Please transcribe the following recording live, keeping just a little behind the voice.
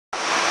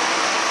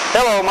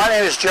Hello, my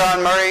name is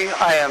John Murray.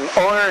 I am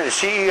owner and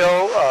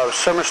CEO of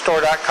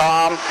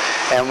Cerma-store.com,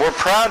 and we're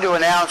proud to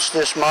announce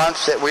this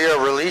month that we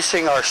are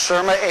releasing our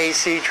Cerma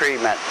AC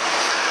treatment.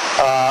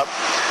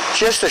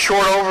 Just a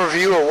short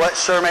overview of what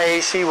Cerma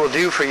AC will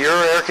do for your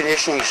air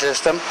conditioning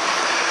system.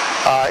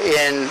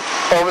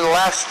 Over the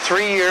last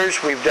 3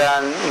 years, we've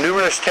done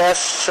numerous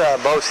tests,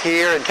 both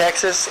here in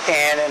Texas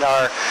and in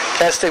our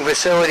testing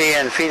facility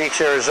in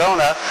Phoenix,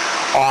 Arizona,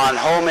 on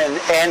home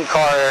and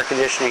car air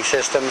conditioning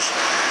systems.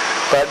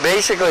 But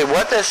basically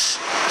what this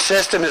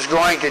system is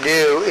going to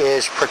do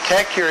is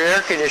protect your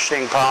air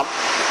conditioning pump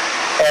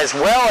as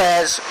well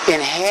as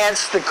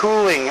enhance the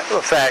cooling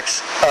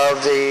effects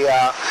of the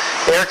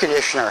air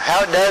conditioner.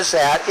 How it does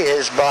that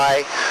is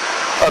by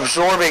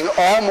absorbing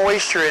all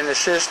moisture in the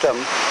system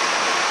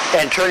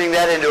and turning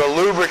that into a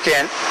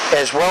lubricant,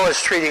 as well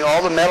as treating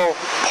all the metal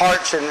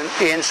parts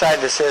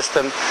inside the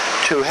system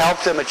to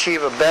help them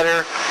achieve a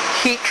better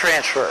heat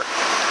transfer.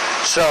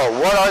 So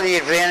what are the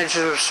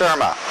advantages of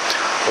Cerma?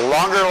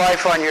 Longer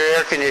life on your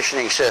air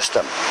conditioning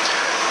system.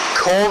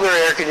 Colder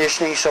air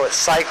conditioning so it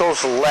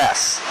cycles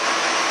less.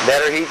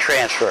 Better heat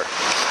transfer.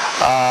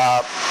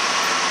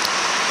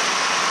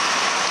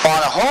 On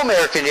a home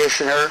air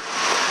conditioner,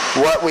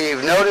 what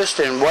we've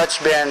noticed and what's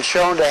been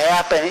shown to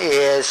happen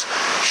is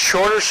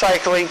shorter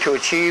cycling to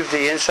achieve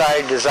the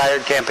inside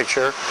desired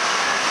temperature.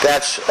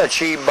 That's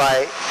achieved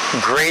by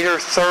greater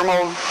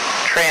thermal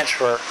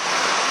transfer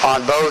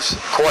on both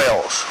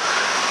coils.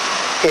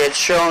 It's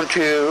shown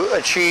to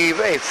achieve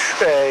a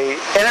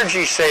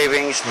energy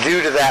savings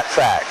due to that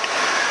fact.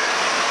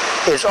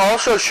 It's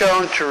also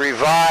shown to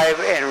revive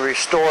and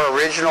restore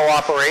original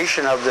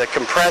operation of the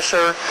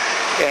compressor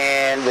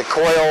and the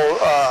coil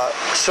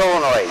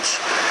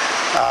solenoids.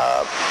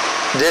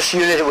 This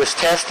unit was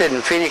tested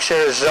in Phoenix,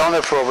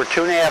 Arizona for over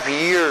 2.5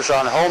 years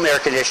on home air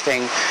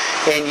conditioning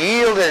and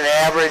yielded an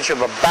average of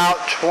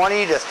about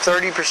 20 to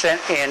 30%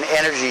 in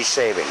energy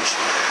savings.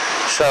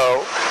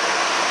 So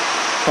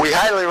we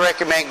highly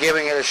recommend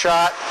giving it a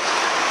shot.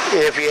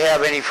 If you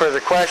have any further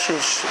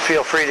questions,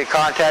 feel free to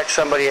contact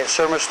somebody at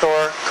Cerma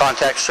Store.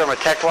 Contact Cerma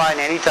Tech Line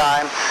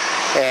anytime,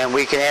 and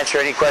we can answer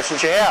any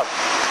questions you have.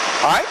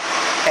 All right?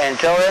 And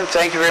until then,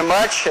 thank you very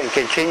much, and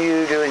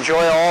continue to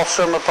enjoy all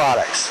Cerma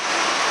products.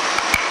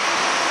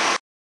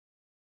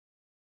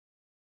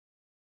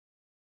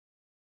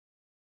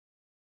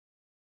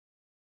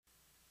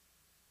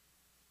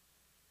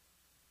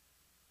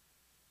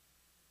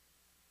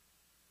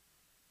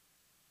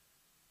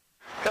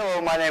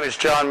 Hello, my name is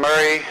John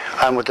Murray.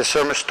 I'm with the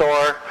Cerma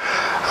Store.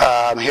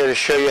 I'm here to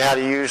show you how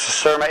to use the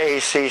Cerma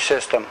AC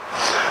system.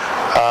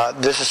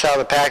 This is how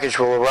the package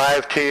will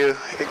arrive to you.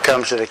 It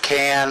comes in a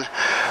can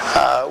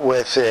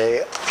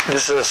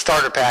this is a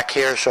starter pack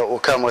here, so it will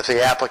come with the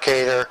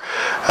applicator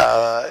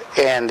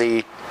and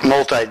the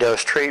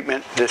multi-dose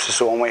treatment. This is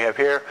the one we have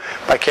here.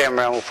 My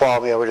cameraman will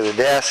follow me over to the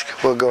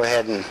desk. We'll go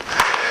ahead and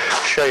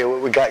show you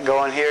what we got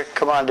going here.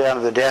 Come on down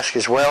to the desk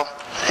as well.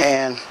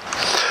 And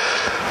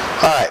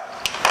all right.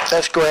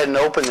 Let's go ahead and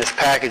open this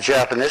package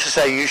up, and this is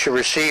how you should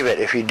receive it.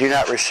 If you do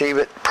not receive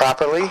it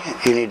properly,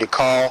 you need to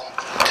call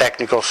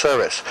technical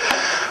service.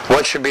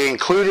 What should be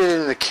included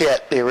in the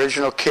kit, the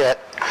original kit,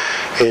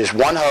 is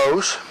one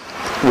hose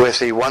with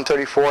the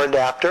 134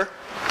 adapter,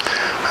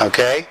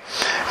 okay,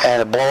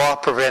 and a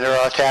blow-off preventer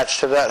attached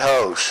to that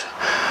hose.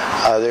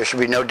 There should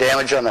be no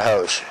damage on the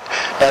hose.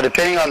 Now,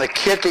 depending on the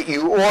kit that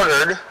you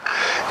ordered,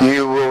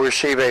 you will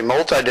receive a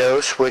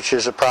multi-dose, which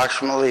is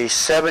approximately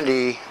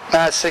 65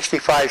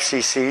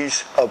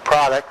 cc's of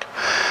product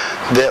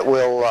that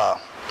will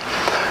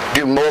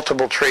do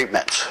multiple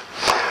treatments.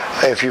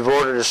 If you've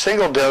ordered a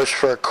single dose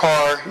for a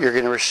car, you're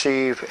going to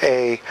receive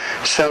a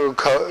single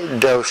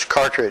dose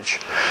cartridge.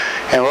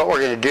 And what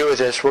we're going to do with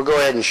this, we'll go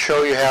ahead and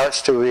show you how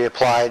it's to be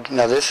applied.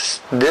 Now this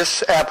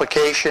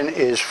application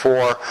is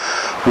for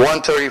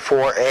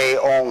 134A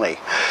only.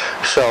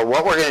 So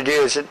what we're going to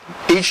do is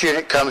each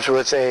unit comes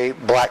with a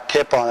black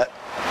tip on it.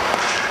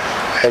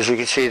 As you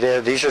can see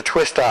there, these are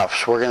twist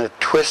offs. We're going to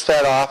twist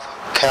that off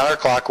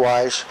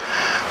counterclockwise,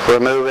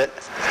 remove it,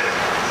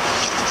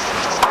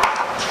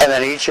 and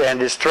then each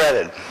end is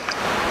threaded.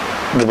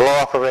 The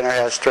blow-off preventer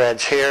has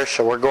threads here,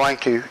 so we're going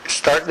to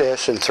start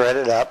this and thread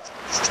it up.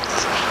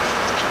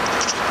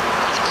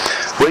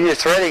 When you're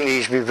threading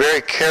these, be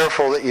very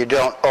careful that you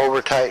don't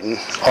over-tighten.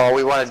 All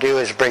we want to do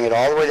is bring it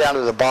all the way down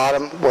to the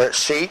bottom where it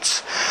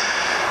seats,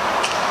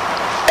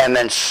 and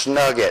then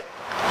snug it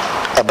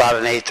about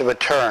 1/8 of a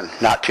turn.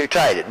 Not too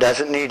tight. It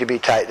doesn't need to be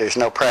tight. There's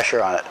no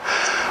pressure on it.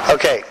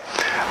 Okay.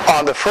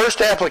 On the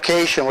first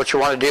application, what you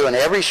want to do, and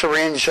every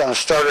syringe on a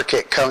starter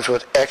kit comes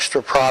with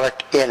extra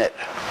product in it.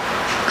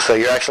 So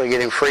you're actually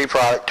getting free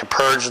product to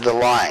purge the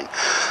line.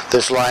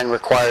 This line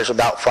requires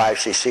about 5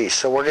 cc's.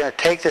 So we're going to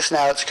take this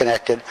now it's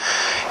connected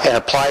and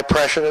apply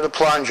pressure to the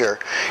plunger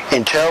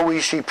until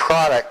we see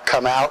product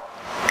come out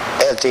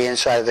at the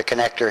inside of the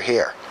connector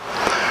here.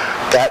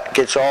 That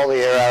gets all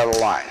the air out of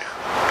the line.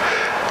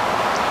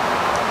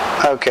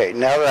 Okay,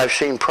 now that I've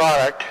seen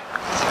product,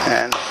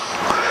 and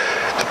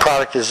the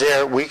product is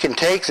there, we can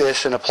take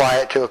this and apply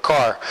it to a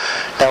car.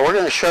 Now we're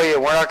going to show you,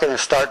 we're not going to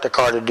start the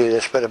car to do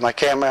this, but if my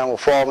cameraman will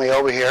follow me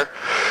over here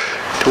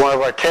to one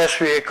of our test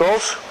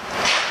vehicles,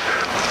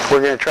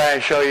 we're going to try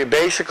and show you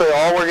basically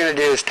all we're going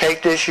to do is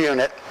take this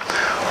unit.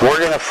 We're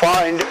going to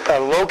find,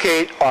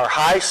 locate our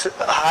high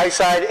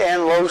side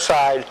and low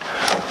side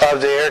of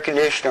the air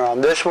conditioner.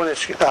 On this one, on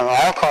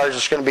all cars,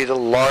 it's going to be the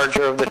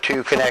larger of the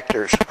two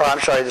connectors. Or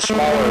I'm sorry, the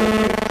smaller of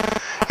the two.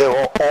 It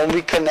will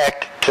only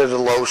connect to the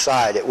low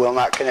side. It will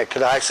not connect to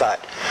the high side.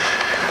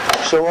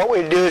 So what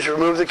we do is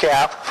remove the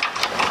cap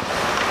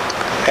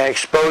and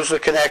expose the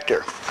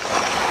connector.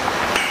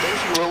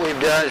 Basically what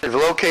we've done is we've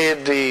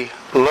located the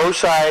low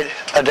side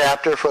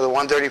adapter for the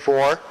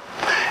 134.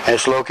 And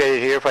it's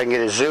located here, if I can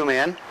get a zoom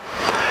in.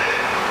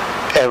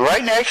 And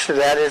right next to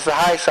that is the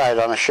high side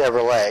on a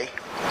Chevrolet.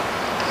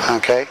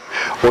 Okay?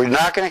 We're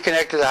not going to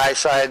connect to the high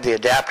side. The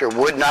adapter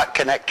would not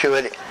connect to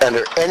it.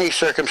 Under any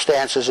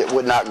circumstances, it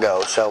would not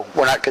go. So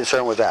we're not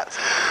concerned with that.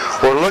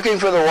 We're looking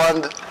for the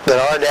one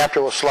that our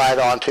adapter will slide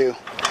onto,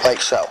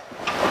 like so.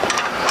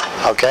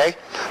 Okay?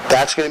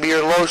 That's going to be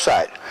your low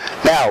side.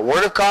 Now,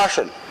 word of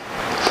caution.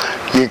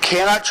 You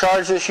cannot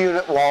charge this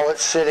unit while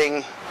it's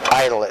sitting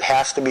idle. It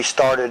has to be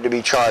started to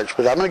be charged.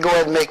 But I'm going to go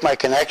ahead and make my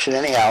connection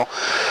anyhow.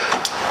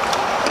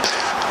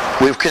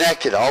 We've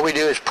connected. All we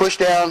do is push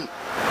down.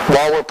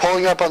 While we're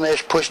pulling up on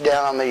this, push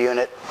down on the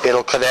unit.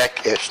 It'll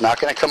connect. It's not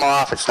going to come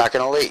off. It's not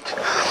going to leak.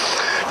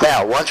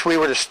 Now, once we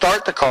were to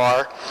start the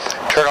car,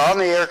 turn on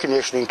the air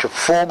conditioning to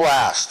full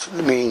blast,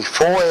 meaning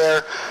full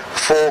air,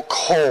 full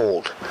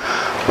cold.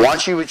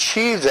 Once you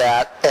achieve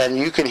that, and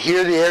you can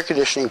hear the air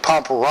conditioning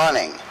pump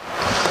running,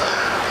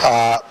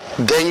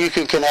 then you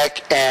can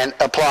connect and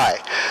apply.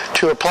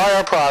 To apply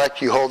our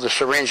product, you hold the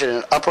syringe in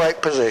an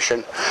upright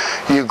position.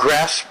 You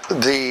grasp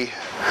the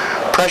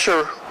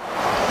pressure,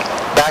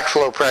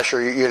 backflow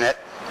pressure unit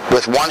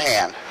with one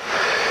hand.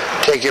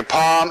 Take your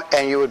palm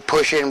and you would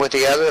push in with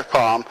the other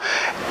palm.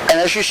 And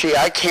as you see,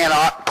 I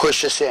cannot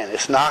push this in.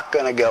 It's not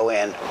going to go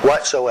in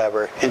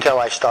whatsoever until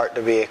I start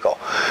the vehicle.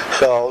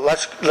 So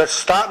let's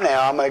stop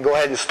now. I'm going to go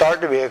ahead and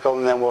start the vehicle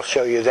and then we'll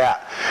show you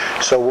that.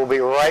 So we'll be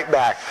right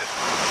back.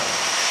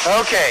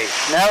 Okay,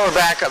 now we're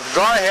back. I've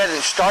gone ahead and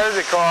started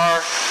the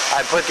car. I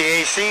put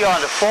the AC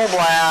on to full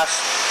blast.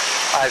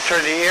 I've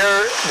turned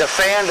the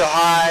fan to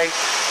high,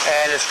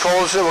 and as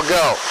cold as it will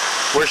go.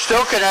 We're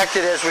still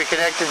connected as we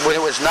connected when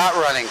it was not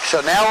running. So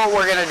now what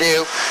we're going to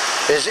do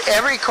is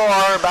every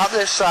car about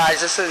this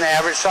size, this is an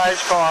average size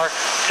car,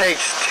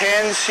 takes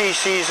 10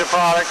 cc's of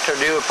product to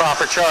do a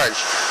proper charge.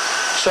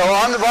 So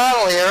on the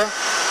bottle here,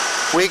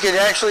 we can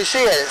actually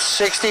see it. It's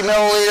 60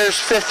 milliliters,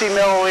 50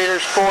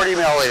 milliliters, 40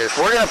 milliliters.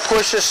 We're going to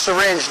push this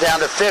syringe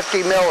down to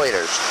 50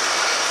 milliliters.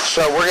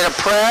 So we're going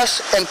to press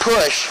and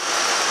push,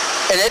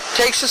 and it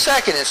takes a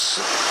second.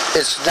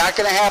 It's not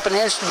going to happen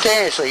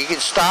instantaneously. You can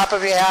stop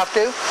if you have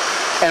to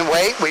and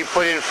wait. We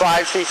put in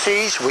 5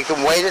 cc's. We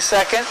can wait a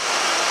second.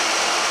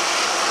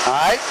 All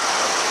right?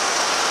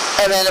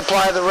 And then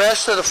apply the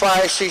rest of the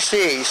 5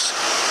 cc's.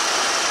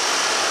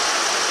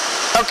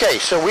 Okay,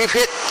 so we've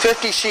hit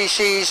 50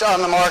 cc's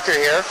on the marker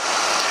here.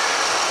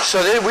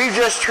 So then we've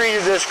just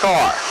treated this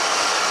car.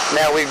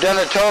 Now we've done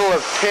a total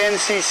of 10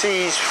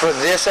 cc's for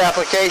this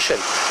application.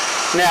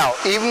 Now,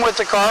 even with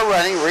the car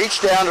running,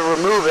 reach down to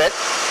remove it.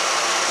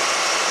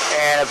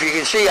 And if you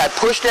can see, I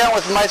push down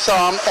with my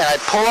thumb and I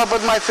pull up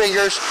with my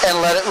fingers and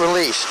let it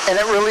release. And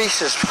it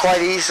releases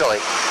quite easily.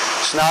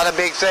 It's not a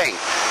big thing.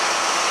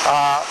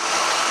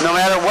 No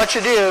matter what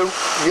you do,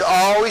 you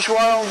always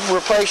want to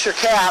replace your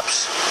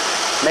caps.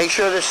 Make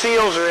sure the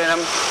seals are in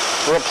them.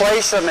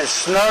 Replace them and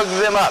snug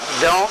them up.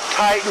 Don't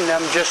tighten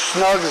them, just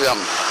snug them.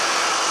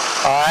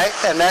 Alright,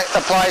 and that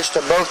applies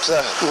to both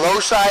the low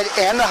side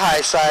and the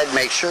high side.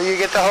 Make sure you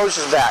get the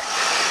hoses back,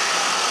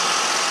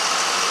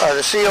 or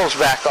the seals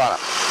back on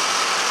them.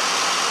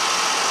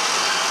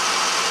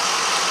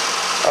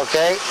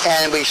 Okay,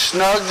 and we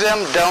snug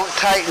them, don't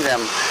tighten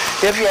them.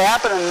 If you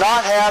happen to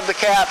not have the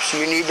caps,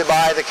 you need to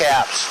buy the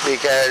caps,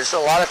 because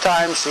a lot of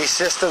times these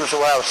systems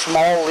will have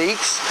small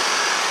leaks,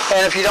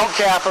 and if you don't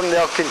cap them,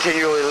 they'll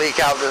continually leak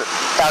out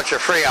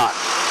your Freon.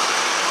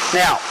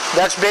 Now,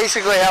 that's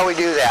basically how we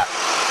do that.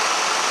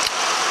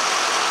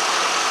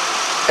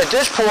 At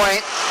this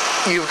point,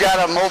 you've got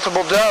a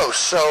multiple dose.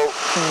 So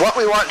what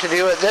we want to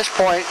do at this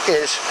point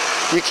is,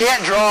 you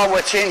can't draw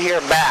what's in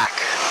here back,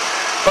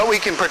 but we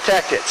can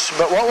protect it.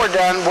 But what we're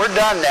done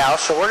now,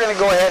 so we're going to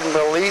go ahead and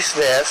release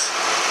this.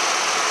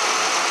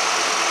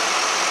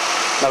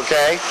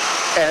 Okay?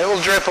 And it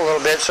will drip a little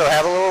bit, so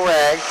have a little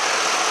rag.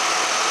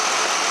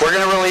 We're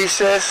going to release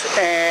this,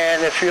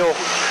 and if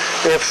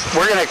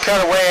we're going to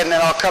cut away, and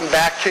then I'll come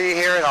back to you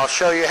here and I'll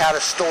show you how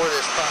to store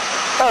this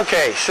product.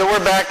 Okay, so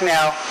we're back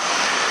now.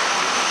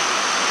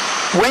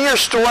 When you're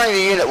storing the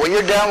unit, when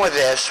you're done with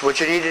this, what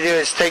you need to do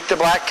is take the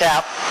black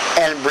cap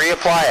and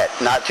reapply it.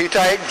 Not too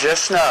tight,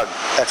 just snug.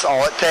 That's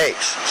all it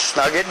takes.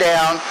 Snug it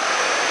down.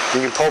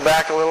 You can pull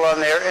back a little on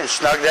there and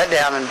snug that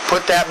down and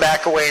put that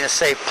back away in a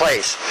safe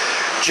place.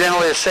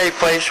 generally a safe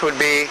place would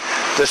be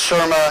the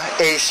Cerma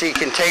AC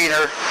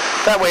container.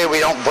 That way we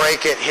don't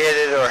break it, hit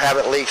it, or have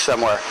it leak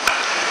somewhere.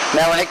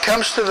 Now when it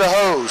comes to the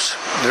hose,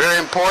 very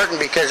important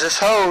because this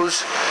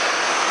hose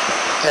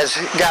has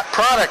got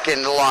product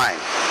in the line.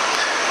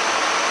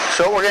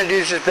 So what we're going to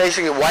do is just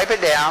basically wipe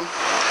it down,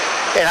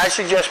 and I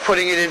suggest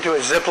putting it into a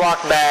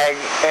Ziploc bag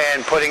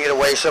and putting it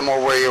away somewhere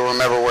where you'll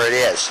remember where it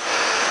is.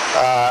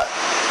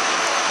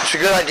 It's a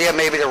good idea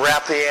maybe to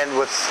wrap the end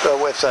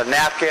with a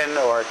napkin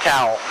or a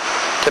towel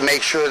to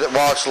make sure that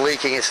while it's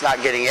leaking it's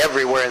not getting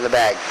everywhere in the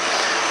bag.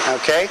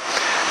 Okay?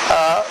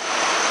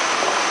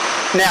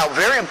 Now,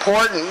 very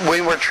important,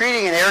 when we're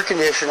treating an air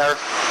conditioner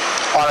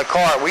on a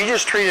car, we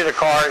just treated a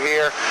car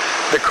here.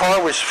 The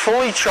car was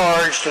fully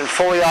charged and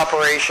fully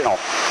operational.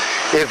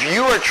 If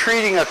you are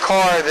treating a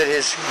car that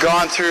has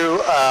gone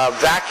through a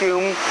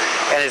vacuum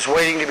and is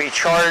waiting to be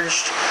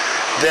charged,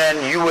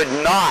 then you would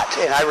not,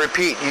 and I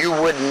repeat, you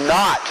would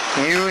not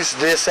use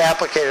this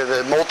applicator,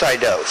 the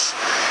multi-dose.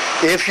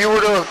 If you were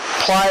to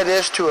apply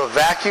this to a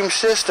vacuum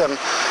system,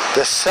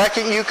 the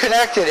second you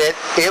connected it,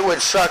 it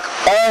would suck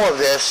all of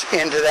this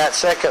into that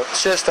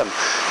system.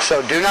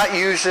 So do not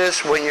use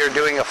this when you're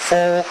doing a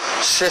full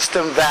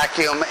system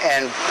vacuum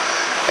and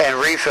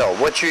refill.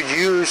 What you'd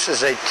use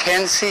is a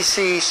 10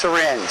 cc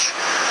syringe.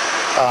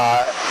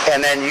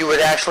 And then you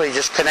would actually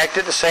just connect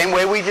it the same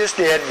way we just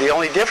did. The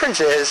only difference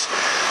is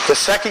the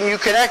second you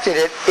connected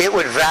it, it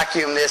would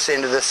vacuum this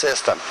into the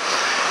system.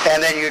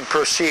 And then you'd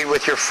proceed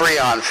with your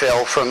Freon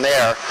fill from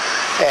there,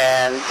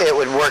 and it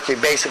would work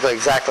basically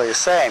exactly the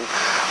same.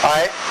 All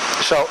right,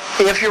 so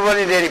if you're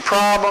running into any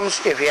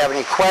problems, if you have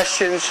any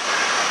questions,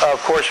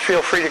 of course,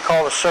 feel free to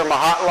call the Cerma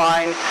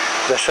hotline.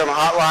 The Cerma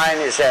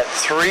hotline is at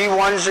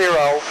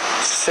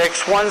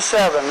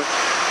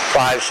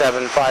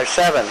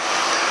 310-617-5757.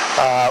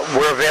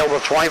 We're available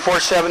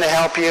 24/7 to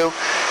help you.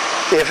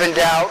 If in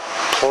doubt,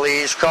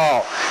 please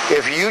call.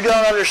 If you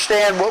don't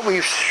understand what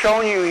we've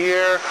shown you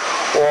here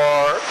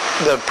or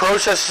the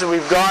processes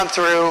we've gone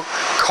through,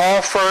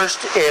 call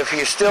first. If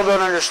you still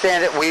don't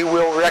understand it, we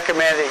will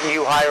recommend that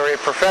you hire a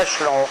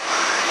professional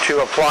to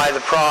apply the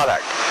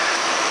product.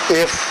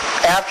 If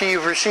after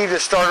you've received a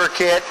starter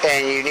kit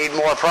and you need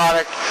more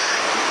product,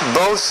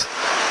 both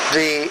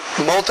the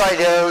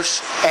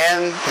multi-dose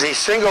and the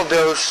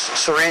single-dose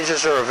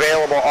syringes are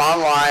available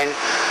online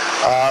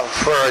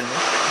for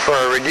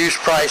a reduced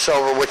price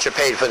over what you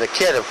paid for the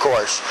kit, of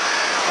course.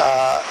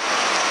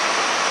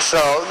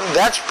 So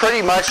that's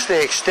pretty much the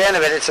extent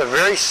of it. It's a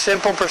very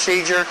simple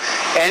procedure.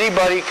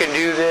 Anybody can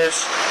do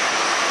this.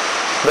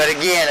 But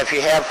again, if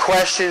you have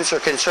questions or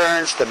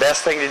concerns, the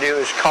best thing to do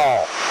is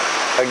call.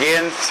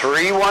 Again,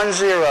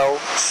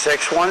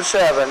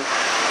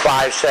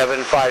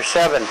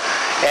 310-617-5757,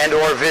 and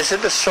or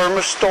visit the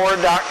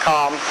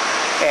Cermastore.com,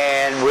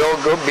 and we'll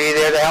be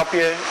there to help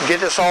you get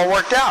this all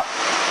worked out.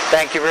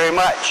 Thank you very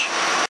much.